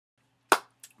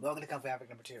Welcome to Kung Fu Epic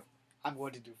number 2. I'm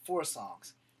going to do 4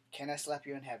 songs. Can I Slap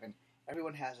You in Heaven?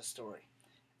 Everyone has a story.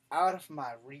 Out of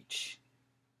my reach.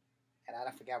 And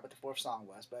I forgot what the 4th song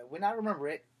was, but when I remember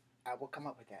it, I will come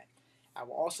up with that. I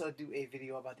will also do a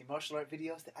video about the martial art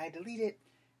videos that I deleted,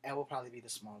 and will probably be the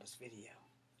smallest video.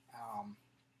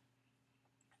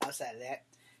 Outside of that,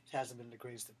 it hasn't been the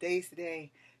greatest of days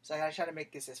today, so I gotta try to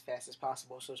make this as fast as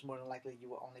possible, so it's more than likely you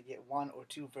will only get 1 or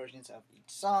 2 versions of each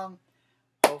song.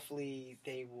 Hopefully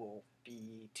they will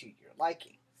be to your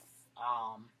liking.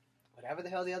 Whatever the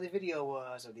hell the other video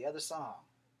was, or the other song,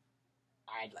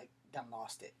 I done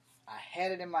lost it. I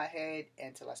had it in my head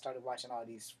until I started watching all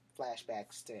these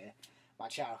flashbacks to my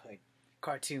childhood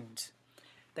cartoons.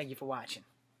 Thank you for watching.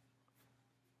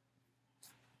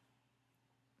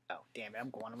 Oh, damn it, I'm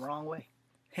going the wrong way.